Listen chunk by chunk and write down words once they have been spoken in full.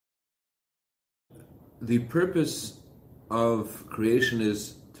The purpose of creation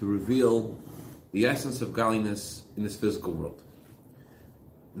is to reveal the essence of godliness in this physical world.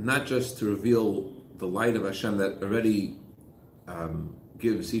 Not just to reveal the light of Hashem that already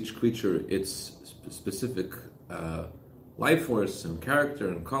gives each creature its specific life force and character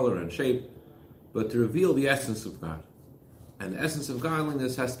and color and shape, but to reveal the essence of God. And the essence of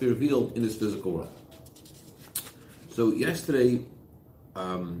godliness has to be revealed in this physical world. So yesterday,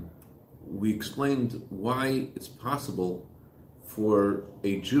 we explained why it's possible for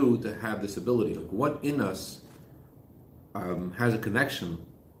a Jew to have this ability. Like what in us has a connection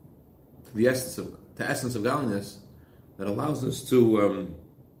to the essence of godliness that allows us to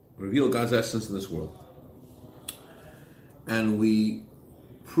reveal God's essence in this world. And we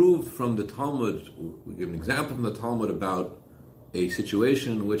proved from the Talmud, we give an example from the Talmud about a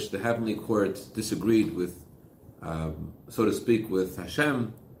situation in which the heavenly court disagreed with, so to speak, with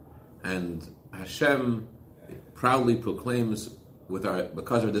Hashem, and Hashem proudly proclaims,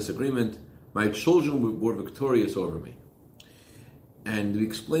 because of our disagreement, my children were victorious over me. And we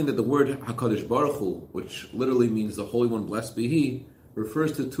explained that the word HaKadosh Baruch Hu, which literally means the Holy One, blessed be He,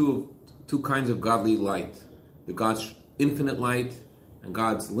 refers to two kinds of godly light: the God's infinite light and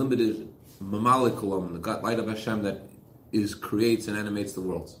God's limited mamalik olam, the light of Hashem that creates and animates the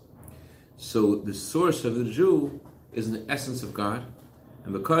world. So the source of the Jew is in the essence of God,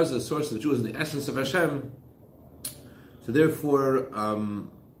 and because the source of the Jew is in the essence of Hashem, so therefore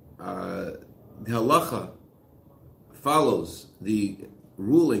the halacha follows the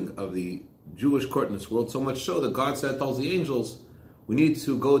ruling of the Jewish court in this world, so much so that God tells the angels, we need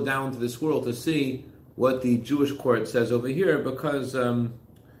to go down to this world to see what the Jewish court says over here, because the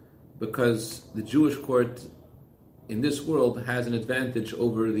Jewish court in this world has an advantage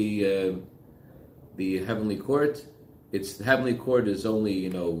over the heavenly court. The heavenly court is only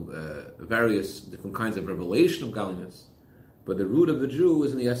various different kinds of revelation of godliness, but the root of the Jew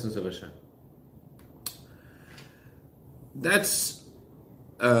is in the essence of Hashem. That's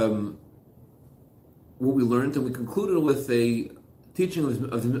what we learned, and we concluded with a teaching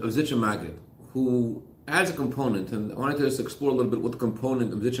of Zitcha Magid, who adds a component, and I wanted to just explore a little bit what the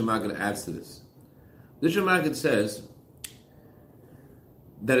component of Zitcha Magid adds to this. Zitcha Magid says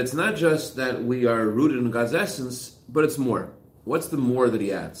that it's not just that we are rooted in God's essence, but it's more. What's the more that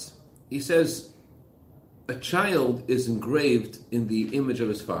he adds? He says, a child is engraved in the image of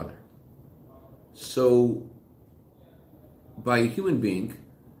his father. So, by a human being,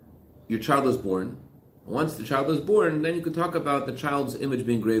 your child is born. Once the child is born, then you can talk about the child's image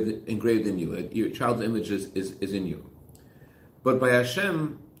being engraved in you. Your child's image is in you. But by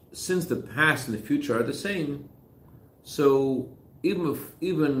Hashem, since the past and the future are the same, so even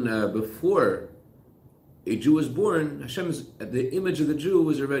before a Jew is born, the image of the Jew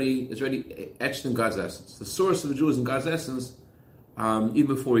is already etched in God's essence. The source of the Jew is in God's essence, even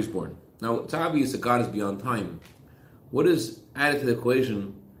before he's born. Now, it's obvious that God is beyond time. What is added to the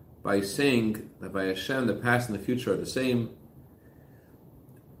equation by saying that by Hashem the past and the future are the same?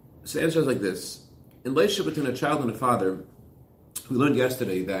 So the answer is like this. In relationship between a child and a father, we learned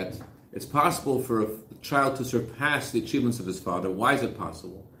yesterday that it's possible for a child to surpass the achievements of his father. Why is it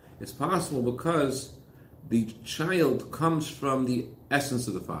possible? It's possible because the child comes from the essence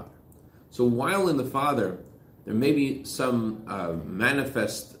of the father. So while in the father there may be some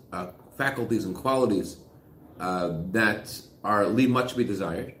manifest faculties and qualities that leave much to be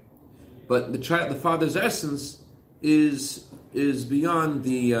desired, but the father's essence is beyond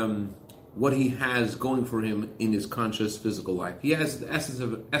the what he has going for him in his conscious physical life. He has the essence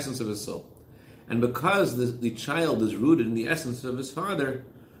of his soul, and because the child is rooted in the essence of his father,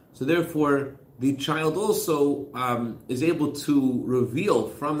 so therefore the child also is able to reveal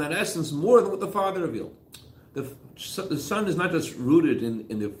from that essence more than what the father revealed. The son is not just rooted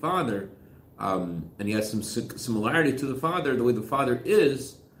in the father, and he has some similarity to the father, the way the father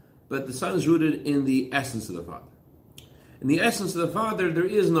is, but the son is rooted in the essence of the father. In the essence of the father, there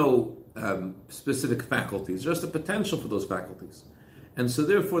is no specific faculties, just a potential for those faculties. And so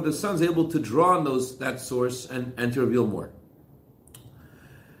therefore the son's able to draw on that source and to reveal more.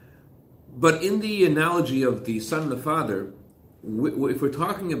 But in the analogy of the son and the father, if we're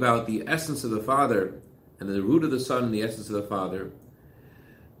talking about the essence of the father and the root of the son and the essence of the father,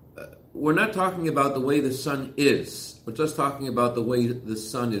 we're not talking about the way the son is. We're just talking about the way the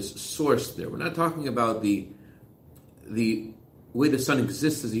son is sourced there. We're not talking about the way the son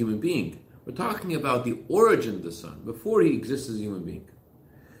exists as a human being. We're talking about the origin of the son, before he exists as a human being.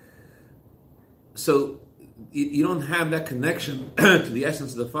 So you don't have that connection to the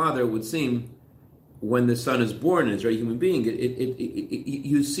essence of the father, it would seem, when the son is born and is a human being.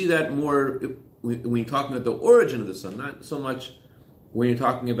 You see that more when you're talking about the origin of the Son, not so much when you're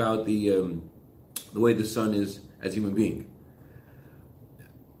talking about the way the Son is as a human being.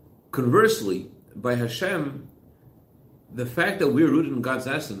 Conversely, by Hashem, the fact that we're rooted in God's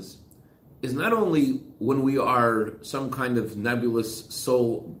essence is not only when we are some kind of nebulous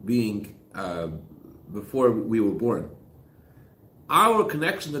soul being before we were born. Our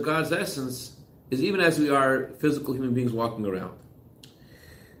connection to God's essence is even as we are physical human beings walking around.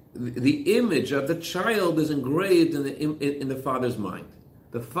 The image of the child is engraved in the father's mind.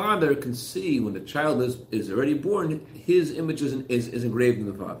 The father can see when the child is already born, his image is engraved in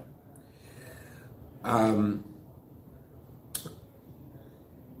the father.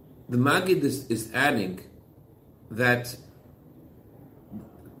 The Maggid is adding that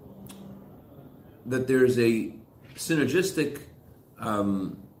there's a synergistic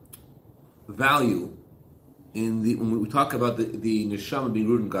value when we talk about the neshama being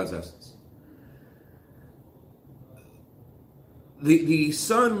rooted in God's essence. The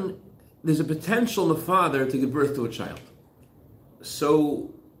son, there's a potential in the father to give birth to a child.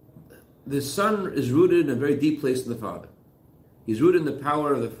 So the son is rooted in a very deep place in the father. He's rooted in the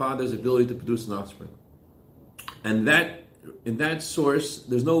power of the father's ability to produce an offspring. And that in that source,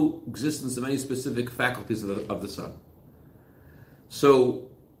 there's no existence of any specific faculties of the son. So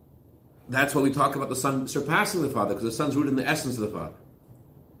that's why we talk about the son surpassing the father, because the son's rooted in the essence of the father.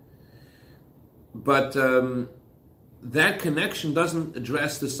 But that connection doesn't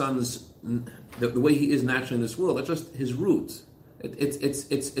address the son's the way he is naturally in this world. That's just his roots.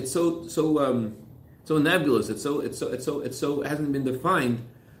 It's so nebulous. It hasn't been defined.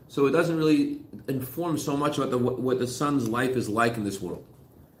 So it doesn't really inform so much about what the son's life is like in this world.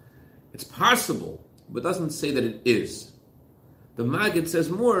 It's possible, but doesn't say that it is. The Maggid says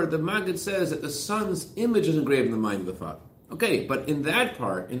more. The Maggid says that the son's image is engraved in the mind of the father. Okay, but in that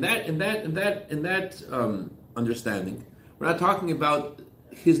part, in that understanding, we're not talking about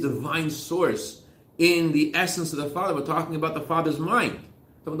his divine source in the essence of the father. We're talking about the father's mind,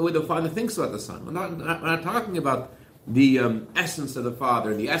 the way the father thinks about the son. We're not talking about the essence of the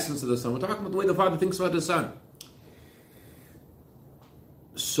father and the essence of the son. We're talking about the way the father thinks about the son.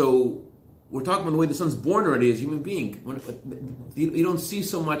 So we're talking about the way the son's born already as a human being. You don't see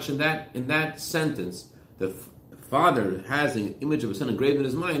so much in that sentence. The father has an image of a son engraved in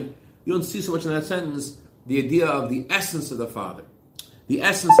his mind. You don't see so much in that sentence the idea of the essence of the father, the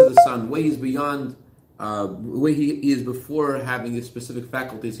essence of the son, the way he's beyond, the way he is before having the specific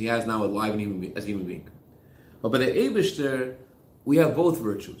faculties he has now alive as a human being. But by the Eibishter, we have both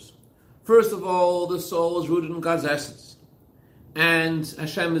virtues. First of all, the soul is rooted in God's essence. And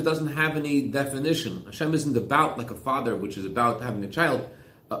Hashem doesn't have any definition. Hashem isn't about like a father, which is about having a child.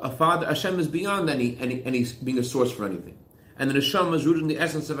 A father, Hashem is beyond any being a source for anything. And the neshama is rooted in the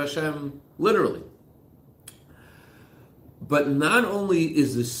essence of Hashem, literally. But not only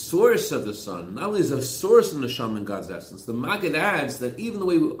is the source of the son, not only is the source of the neshama in God's essence, the Maggid adds that even the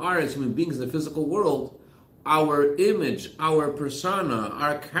way we are as human beings in the physical world, our image, our persona,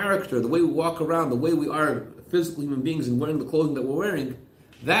 our character, the way we walk around, the way we are physical human beings and wearing the clothing that we're wearing,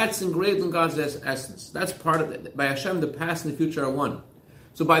 that's engraved in God's essence. That's part of it. By Hashem, the past and the future are one.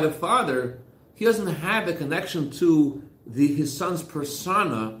 So by the Father, he doesn't have the connection to his son's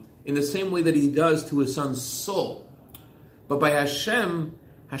persona in the same way that he does to his son's soul. But by Hashem,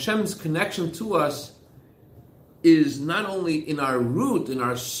 Hashem's connection to us is not only in our root, in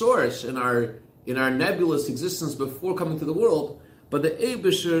our source, in our nebulous existence before coming to the world, but the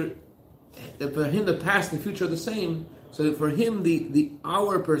Eibishter, for him the past and the future are the same. So for him,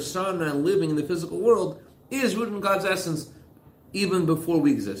 our persona living in the physical world is rooted in God's essence even before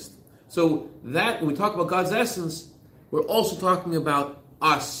we exist. So that when we talk about God's essence, we're also talking about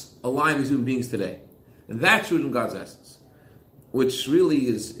us alive as human beings today, and that's rooted in God's essence, which really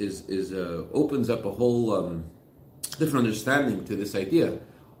is opens up a whole different understanding to this idea.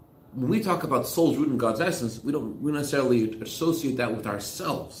 When we talk about souls rooted in God's essence, we don't necessarily associate that with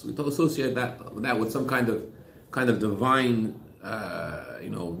ourselves. We don't associate that with some kind of divine,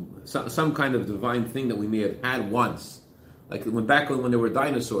 some kind of divine thing that we may have had once. Like back when there were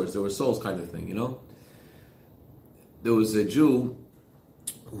dinosaurs, there were souls kind of thing, you know? There was a Jew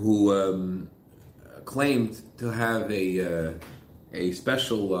who claimed to have a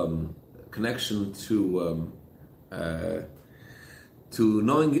special connection to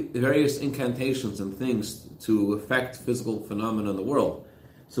knowing various incantations and things to affect physical phenomena in the world.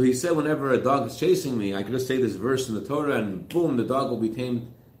 So he said, whenever a dog is chasing me, I could just say this verse in the Torah, and boom, the dog will be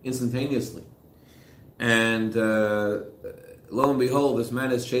tamed instantaneously. And lo and behold, this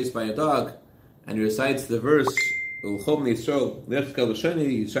man is chased by a dog, and he recites the verse, he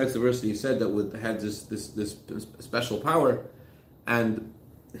starts the verse that he said that had this special power, and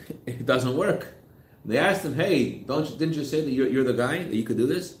it doesn't work. They asked him, "Hey, didn't you say that you're the guy that you could do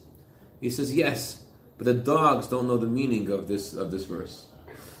this?" He says, "Yes, but the dogs don't know the meaning of this verse."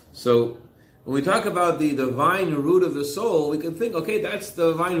 So when we talk about the divine root of the soul, we can think, okay, that's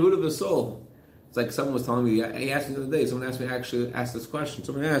the divine root of the soul. It's like someone was telling me, he asked me the other day, someone asked this question.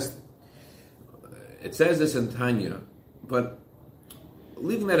 Someone asked, it says this in Tanya, but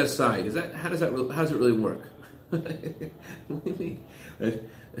leaving that aside, how does it really work?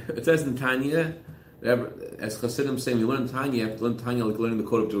 It says in Tanya, as Hasidim say, you learn Tanya, you have to learn Tanya like learning the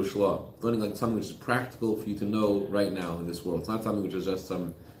code of Jewish law, learning like something which is practical for you to know right now in this world. It's not something which is just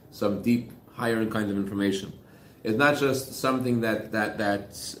some deep, higher kind of information. It's not just something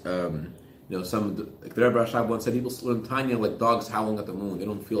that's some, like the Rebbe Rashab once said, people learn Tanya like dogs howling at the moon. They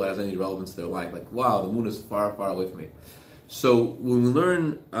don't feel it has any relevance to their life. Like, wow, the moon is far, far away from me. So when we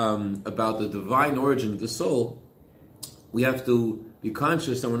learn about the divine origin of the soul, we have to be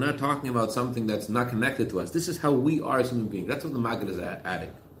conscious that we're not talking about something that's not connected to us. This is how we are as human beings. That's what the Maggid is adding.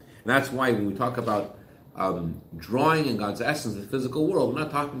 And that's why when we talk about drawing in God's essence, the physical world, we're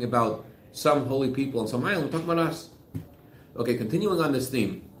not talking about some holy people on some island, we're talking about us. Okay, continuing on this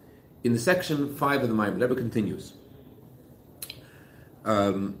theme, in the section 5 of the Maimon, Rebbe continues.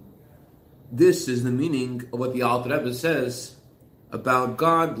 This is the meaning of what the Alter Rebbe says about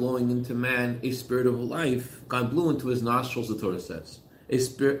God blowing into man a spirit of life. God blew into his nostrils, the Torah says, a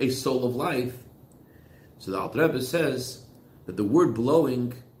soul of life. So the Alter Rebbe says that the word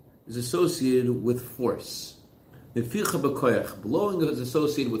blowing is associated with force. Blowing is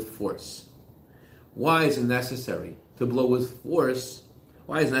associated with force. Why is it necessary to blow with force?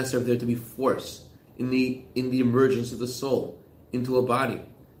 Why is it necessary for there to be force in the emergence of the soul into a body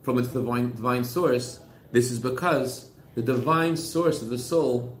from its divine source? This is because the divine source of the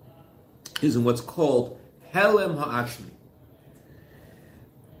soul is in what's called Helem Ha'atzmi.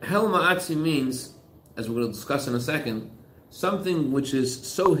 Helem Ha'atzmi means, as we're going to discuss in a second, something which is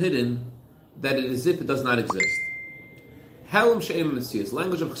so hidden that it is as if it does not exist. Helem She'em Metzias.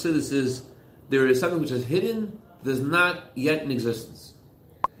 Language of Chassidus is there is something which is hidden, that is not yet in existence.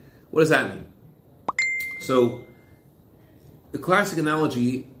 What does that mean? So, the classic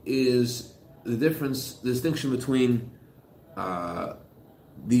analogy is the distinction between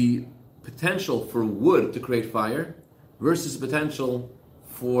the potential for wood to create fire versus the potential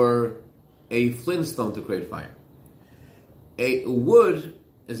for a flintstone to create fire. A wood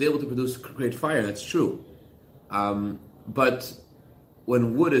is able to create fire, that's true. But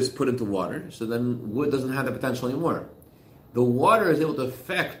when wood is put into water, so then wood doesn't have the potential anymore. The water is able to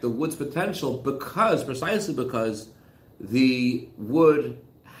affect the wood's potential precisely because the wood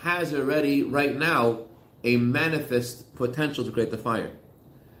has already, right now, a manifest potential to create the fire.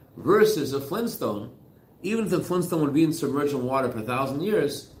 Versus a flintstone, even if the flintstone would be submerged in water for 1,000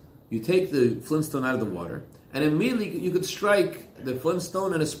 years, you take the flintstone out of the water, and immediately you could strike the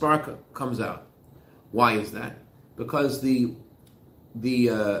flintstone and a spark comes out. Why is that? Because the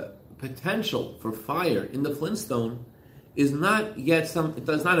potential for fire in the flintstone is not yet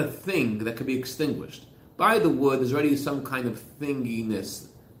it's not a thing that could be extinguished. By the wood, there's already some kind of thinginess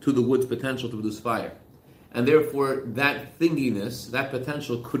to the wood's potential to produce fire. And therefore, that thinginess, that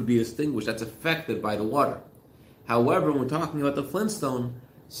potential could be extinguished. That's affected by the water. However, when we're talking about the flintstone,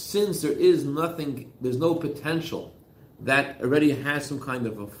 since there's no potential that already has some kind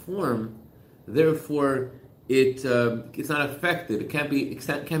of a form, therefore, it's not affected. It can't be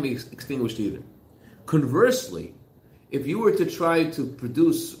extinguished either. Conversely, if you were to try to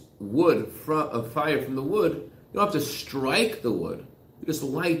produce fire from the wood, you don't have to strike the wood. You just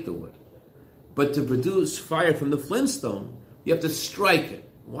light the wood. But to produce fire from the flintstone, you have to strike it.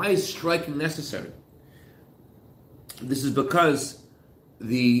 Why is striking necessary? This is because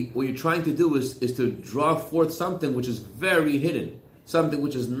what you're trying to do is to draw forth something which is very hidden, something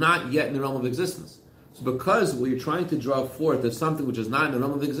which is not yet in the realm of existence. So because what you're trying to draw forth is something which is not in the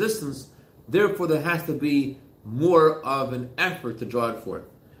realm of existence, therefore there has to be more of an effort to draw it forth.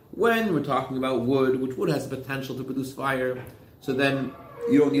 When we're talking about wood, which wood has the potential to produce fire, so then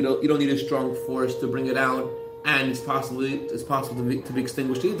you don't need a strong force to bring it out, and it's possible to be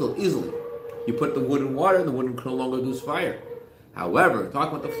extinguished easily. You put the wood in water, and the wood can no longer produce fire. However,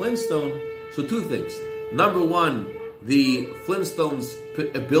 talking about the flintstone, so two things. Number one, the flintstone's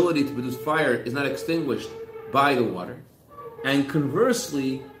ability to produce fire is not extinguished by the water, and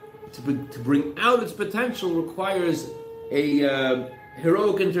conversely, to bring out its potential requires a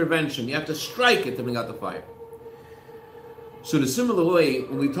heroic intervention. You have to strike it to bring out the fire. So in a similar way,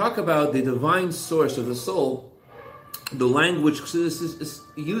 when we talk about the divine source of the soul, the language uses,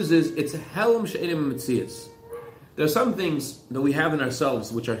 it's helm she'enim mitzias. There are some things that we have in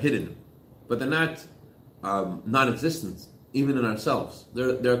ourselves which are hidden, but they're not non-existent, even in ourselves.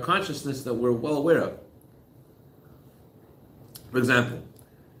 They're a consciousness that we're well aware of. For example,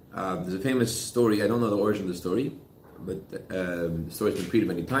 there's a famous story, I don't know the origin of the story, but the story's been repeated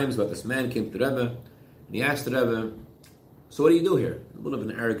many times, about this man came to the Rebbe, and he asked the Rebbe, so what do you do here? A little bit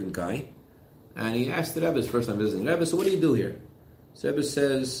of an arrogant guy. And he asked the Rebbe, his first time visiting the Rebbe, so what do you do here? So the Rebbe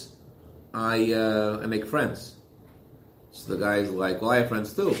says, I make friends. So the guy's like, well, I have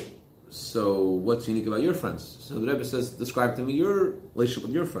friends too. So what's unique about your friends? So the Rebbe says, describe to me your relationship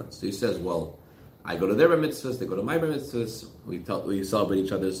with your friends. So he says, well, I go to their bar mitzvahs, they go to my bar mitzvahs, we celebrate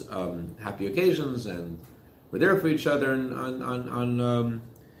each other's happy occasions, and we're there for each other, and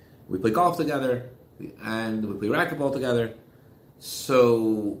we play golf together, and we play racquetball together.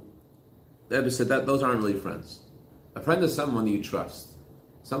 So the Rebbe said that those aren't really friends. A friend is someone you trust.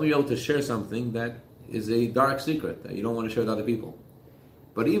 Someone you're able to share something that is a dark secret that you don't want to share with other people.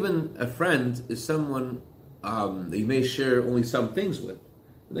 But even a friend is someone that you may share only some things with.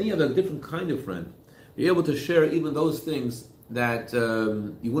 And then you have a different kind of friend. You're able to share even those things that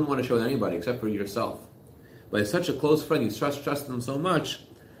you wouldn't want to share with anybody except for yourself. But it's such a close friend, you trust them so much,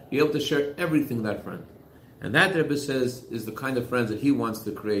 you're able to share everything with that friend. And that, the Rebbe says, is the kind of friends that he wants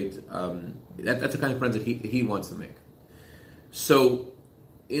to create. That's the kind of friends that he wants to make. So,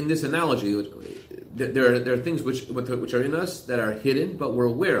 in this analogy, there are things which are in us that are hidden, but we're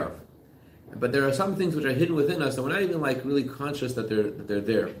aware of. But there are some things which are hidden within us, and we're not even really conscious that they're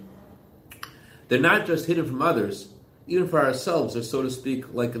there. They're not just hidden from others, even for ourselves. They're, so to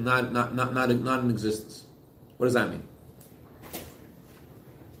speak, like not in existence. What does that mean?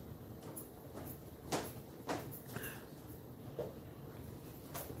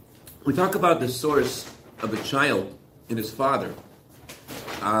 We talk about the source of a child in his father.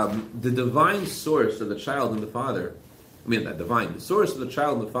 The divine source of the child and the father, the source of the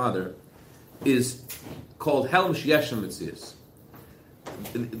child and the father is called Helm Sheyeshem Mitzias.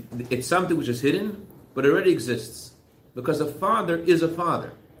 It's something which is hidden, but it already exists. Because a father is a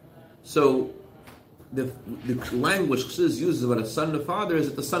father. So the language Chassidus uses about a son and a father is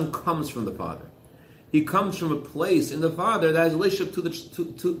that the son comes from the father. He comes from a place in the father that has a relationship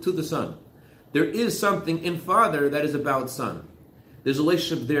to the son. There is something in father that is about son. There's a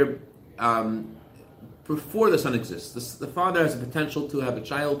relationship there before the son exists. The father has the potential to have a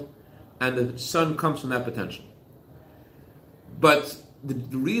child, and the son comes from that potential. But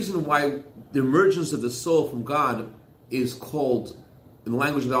the reason why the emergence of the soul from God is called, in the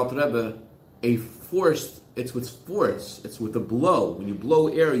language of the Alter Rebbe, a forced. It's with force. It's with a blow. When you blow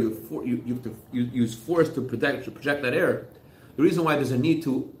air, you have to use force to project that air. The reason why there's a need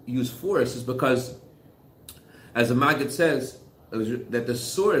to use force is because, as the Maggid says, that the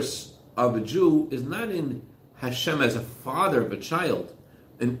source of a Jew is not in Hashem as a father of a child,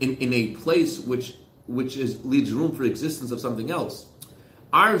 in a place which leaves room for existence of something else.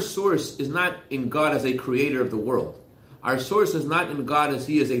 Our source is not in God as a creator of the world. Our source is not in God as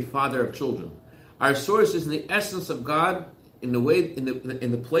He is a father of children. Our source is in the essence of God, in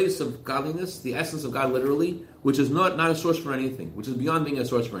the place of godliness, the essence of God literally, which is not a source for anything, which is beyond being a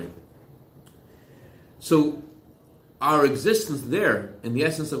source for anything. So our existence there, in the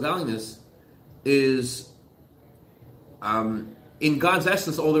essence of godliness, is in God's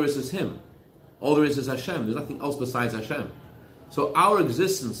essence, all there is Him. All there is Hashem. There's nothing else besides Hashem. So our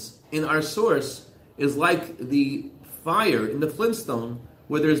existence in our source is like the fire in the Flintstone,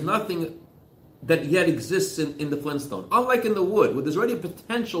 where there's nothing that yet exists in the Flintstone. Unlike in the wood, where there's already a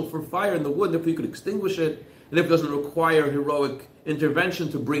potential for fire in the wood, therefore you could extinguish it, and if it doesn't require heroic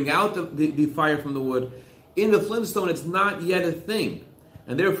intervention to bring out the fire from the wood. In the Flintstone, it's not yet a thing,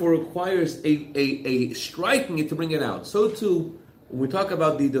 and therefore requires a striking it to bring it out. So too, when we talk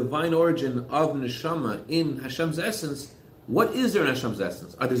about the divine origin of Neshama in Hashem's essence, what is there in Hashem's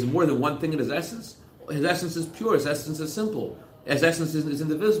essence? Are there more than one thing in His essence? His essence is pure, His essence is simple. His essence is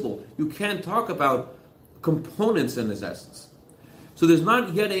indivisible. You can't talk about components in His essence. So there's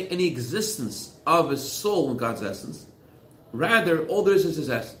not yet any existence of a soul in God's essence. Rather, all there is His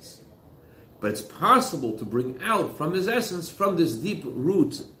essence. But it's possible to bring out from His essence, from this deep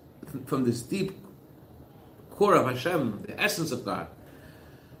root, from this deep core of Hashem, the essence of God,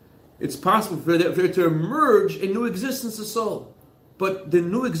 it's possible for there to emerge a new existence of soul. But the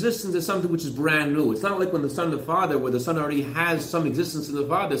new existence is something which is brand new. It's not like when the Son and the Father, where the Son already has some existence in the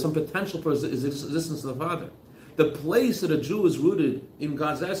Father, some potential for his existence in the Father. The place that a Jew is rooted in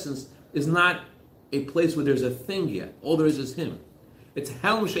God's essence is not a place where there's a thing yet. All there is Him. It's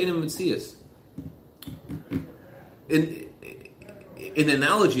Helm She'enim Mitzias. in the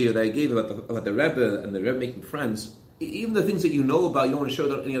analogy that I gave about the Rebbe and the Rebbe making friends, even the things that you know about, you don't want to show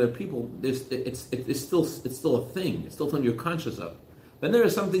to any other people. It's still a thing. It's still something you're conscious of. Then there are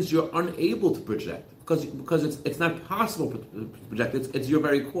some things you're unable to project because it's not possible to project. It's your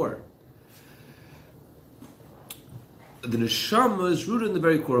very core. The neshama is rooted in the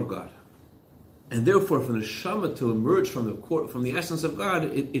very core of God, and therefore, for the neshama to emerge from the core, from the essence of God,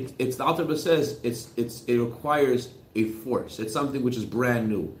 it's the Alter Rebbe says it requires a force. It's something which is brand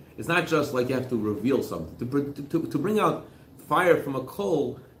new. It's not just like you have to reveal something. To bring out fire from a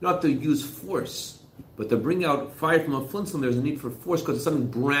coal, you don't have to use force. But to bring out fire from a flintstone, there's a need for force because it's something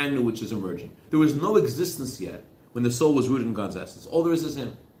brand new which is emerging. There was no existence yet when the soul was rooted in God's essence. All there is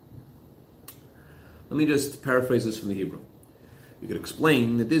Him. Let me just paraphrase this from the Hebrew. You could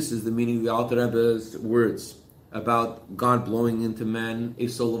explain that this is the meaning of the Alter Rebbe's words about God blowing into man a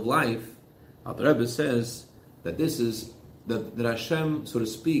soul of life. Alter Rebbe says that this is that Hashem, so to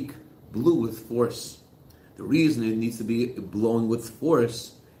speak, blew with force. The reason it needs to be blowing with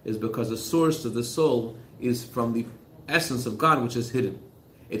force is because the source of the soul is from the essence of God, which is hidden.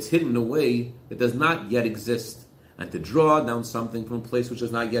 It's hidden in a way that does not yet exist. And to draw down something from a place which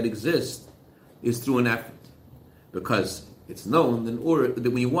does not yet exist is through an effort. Because it's known that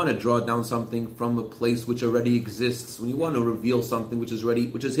when you want to draw down something from a place which already exists, when you want to reveal something which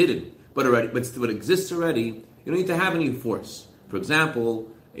is hidden, but exists already, you don't need to have any force. For example,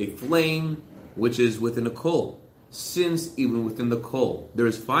 a flame which is within a coal. Since even within the coal there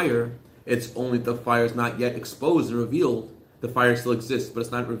is fire, it's only the fire is not yet exposed and revealed. The fire still exists, but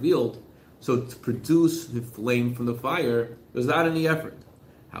it's not revealed. So to produce the flame from the fire is without any effort.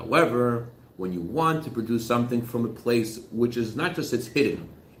 However, when you want to produce something from a place which is not just it's hidden,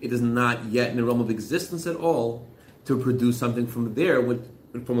 it is not yet in the realm of existence at all, to produce something from there,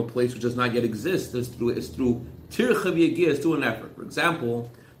 from a place which does not yet exist, is through tircha v'yagia, is through an effort. For example,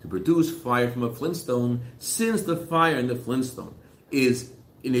 to produce fire from a flintstone, since the fire in the flintstone is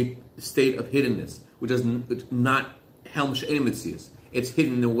in a state of hiddenness, which is not helm she'ein mitzias, it's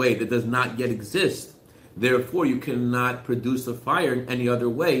hidden in a way that does not yet exist. Therefore, you cannot produce a fire in any other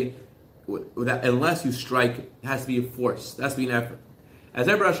way unless you strike. It has to be a force. It has to be an effort. As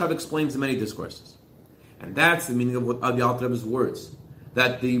Rebbe Rashab explains in many discourses. And that's the meaning of the Alter Rebbe's words.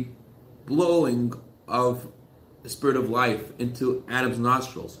 That the blowing of the spirit of life into Adam's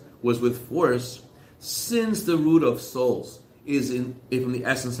nostrils was with force, since the root of souls is in the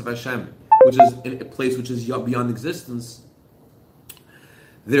essence of Hashem, which is in a place which is beyond existence.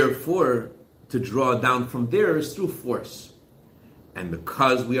 Therefore, to draw down from there is through force. And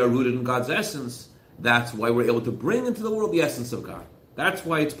because we are rooted in God's essence, that's why we're able to bring into the world the essence of God. That's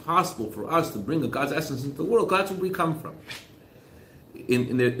why it's possible for us to bring God's essence into the world. That's where we come from.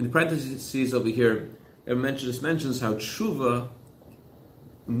 In the parentheses over here, it mentions how tshuva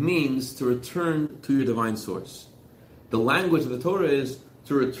means to return to your divine source. The language of the Torah is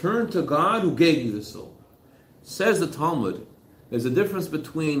to return to God who gave you the soul. Says the Talmud, there's a difference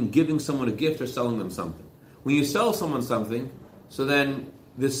between giving someone a gift or selling them something. When you sell someone something, so then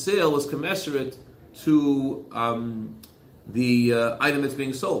the sale is commensurate to the item that's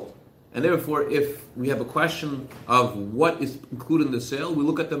being sold. And therefore, if we have a question of what is included in the sale, we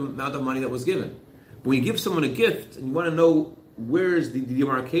look at the amount of money that was given. When you give someone a gift and you want to know where is the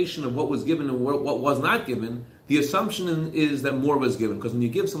demarcation of what was given and what was not given, the assumption is that more was given. Because when you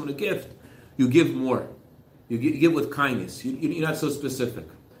give someone a gift, you give more. You give with kindness. You're not so specific.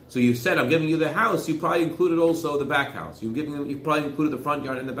 So you said, I'm giving you the house, you probably included also the back house. You probably included the front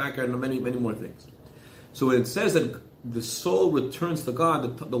yard and the backyard and many, many more things. So when it says that the soul returns to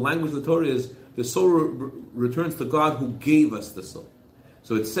God, the language of the Torah is, the soul returns to God who gave us the soul.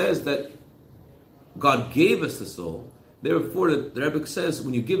 So it says that God gave us the soul. Therefore, the Rebbe says,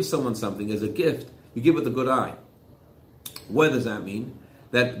 when you give someone something as a gift, you give it the good eye. What does that mean?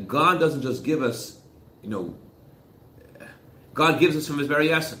 That God doesn't just give us, God gives us from His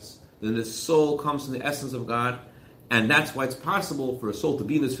very essence. Then the soul comes from the essence of God, and that's why it's possible for a soul to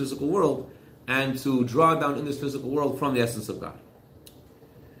be in this physical world and to draw down in this physical world from the essence of God.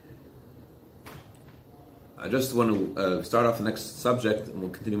 I just want to start off the next subject, and we'll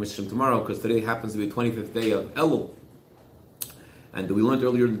continue Mishram tomorrow, because today happens to be the 25th day of Elul. And we learned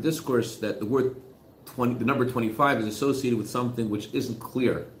earlier in the discourse that the number 25 is associated with something which isn't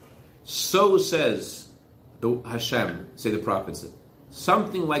clear. So says the Hashem, say the prophets.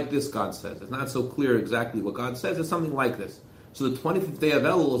 Something like this, God says. It's not so clear exactly what God says, it's something like this. So the 25th day of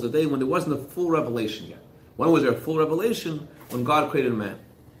Elul is a day when there wasn't a full revelation yet. When was there a full revelation? When God created man.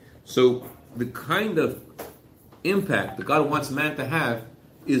 So the kind of impact that God wants man to have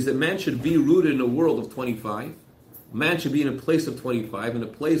is that man should be rooted in a world of 25, Man should be in a place of 25, in a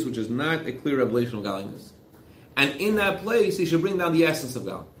place which is not a clear revelation of godliness. And in that place, he should bring down the essence of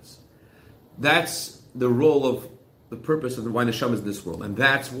godliness. That's the role of the purpose of why Neshama is in this world. And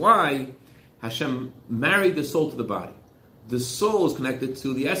that's why Hashem married the soul to the body. The soul is connected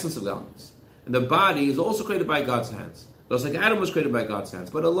to the essence of godliness. And the body is also created by God's hands. Just like Adam was created by God's hands,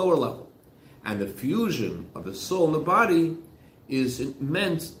 but at a lower level. And the fusion of the soul and the body is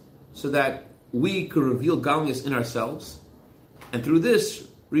meant so that we could reveal godliness in ourselves, and through this,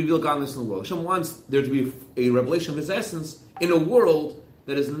 reveal godliness in the world. Hashem wants there to be a revelation of His essence in a world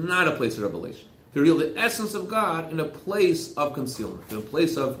that is not a place of revelation. To reveal the essence of God in a place of concealment, in a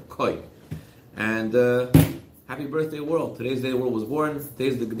place of koi. And happy birthday, world. Today's day the world was born.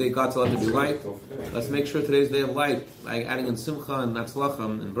 Today's the day God's allowed to be light. Let's make sure today's day of light, like adding in simcha and natzlacha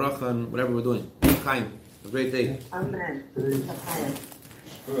and bracha and whatever we're doing. Chaim. A great day. Amen.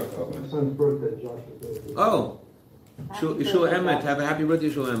 My son's birthday, Josh's birthday. Oh, Yeshua Emet. Have a happy birthday,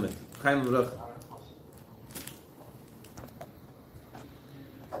 Yeshua Emet. Chaim bracha.